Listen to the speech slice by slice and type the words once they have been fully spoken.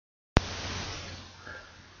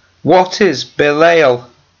What is Belial?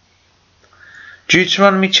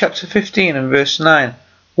 Deuteronomy chapter 15 and verse 9.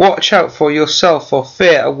 Watch out for yourself, for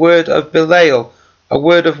fear a word of Belial, a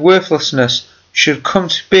word of worthlessness, should come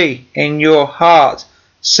to be in your heart,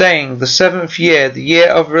 saying, the 7th year, the year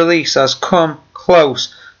of release, has come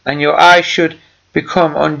close, and your eyes should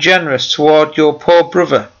become ungenerous toward your poor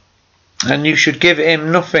brother, and you should give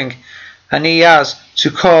him nothing, and he has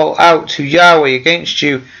to call out to Yahweh against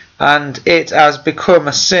you, and it has become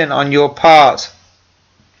a sin on your part.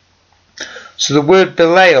 So the word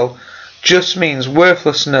Belial just means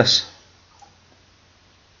worthlessness.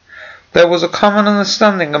 There was a common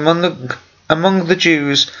understanding among the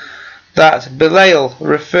Jews that Belial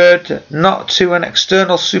referred not to an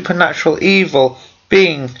external supernatural evil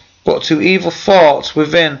being, but to evil thoughts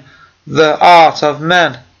within the heart of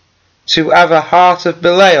men. To have a heart of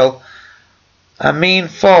Belial, a mean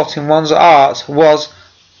thought in one's heart, was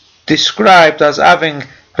described as having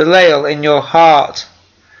Belial in your heart.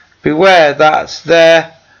 Beware that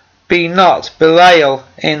there be not Belial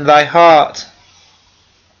in thy heart.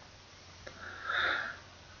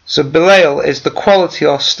 So Belial is the quality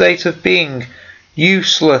or state of being,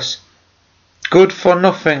 useless, good for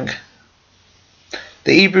nothing.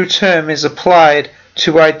 The Hebrew term is applied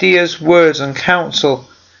to ideas, words and counsel.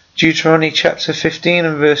 Deuteronomy chapter 15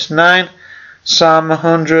 and verse 9, Psalm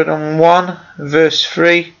 101 verse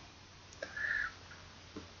 3,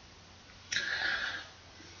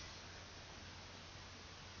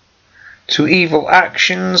 to evil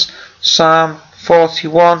actions, Psalm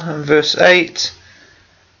 41 and verse 8,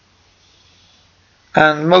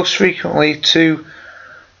 and most frequently to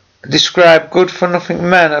describe good-for-nothing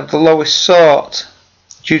men of the lowest sort.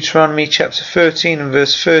 Deuteronomy chapter 13 and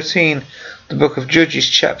verse 13, the book of Judges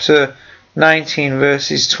chapter 19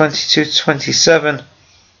 verses 22 to 27,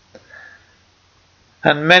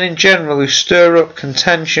 and men in general who stir up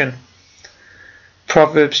contention.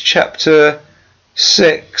 Proverbs chapter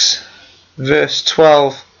 6 verse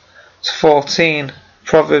 12 to 14,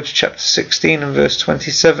 Proverbs chapter 16 and verse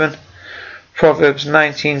 27, Proverbs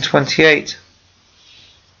 19:28.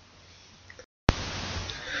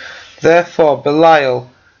 Therefore Belial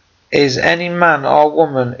is any man or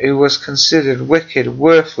woman who was considered wicked,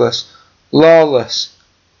 worthless, lawless.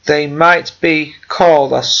 They might be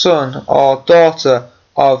called a son or daughter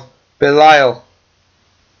of Belial.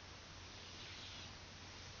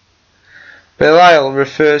 Belial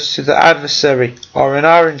refers to the adversary, or in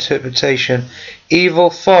our interpretation,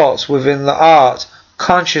 evil thoughts within the heart,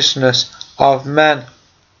 consciousness of men.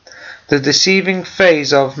 The deceiving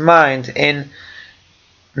phase of mind in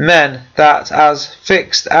men that has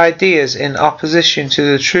fixed ideas in opposition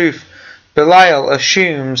to the truth. Belial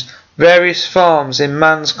assumes various forms in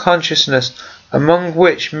man's consciousness, among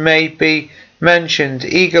which may be mentioned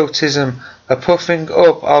egotism, a puffing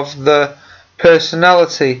up of the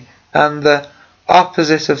personality, and the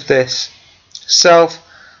opposite of this,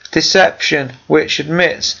 self-deception, which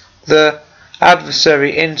admits the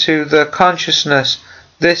adversary into the consciousness.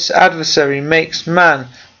 This adversary makes man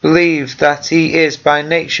believe that he is by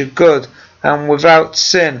nature good and without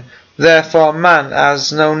sin, therefore man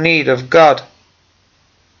has no need of God.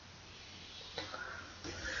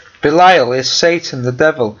 Belial is Satan, the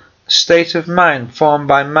devil, a state of mind formed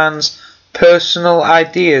by man's personal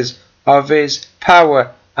ideas of his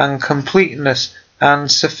power and completeness and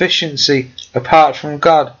sufficiency apart from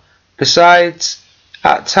God. Besides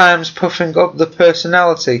at times puffing up the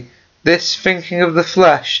personality, this thinking of the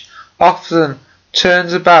flesh often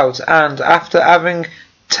turns about and, after having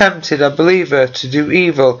tempted a believer to do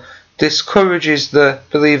evil, discourages the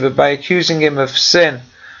believer by accusing him of sin.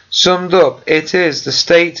 Summed up, it is the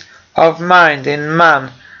state of mind in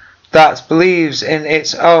man that believes in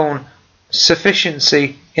its own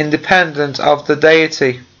sufficiency independent of the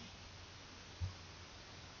deity.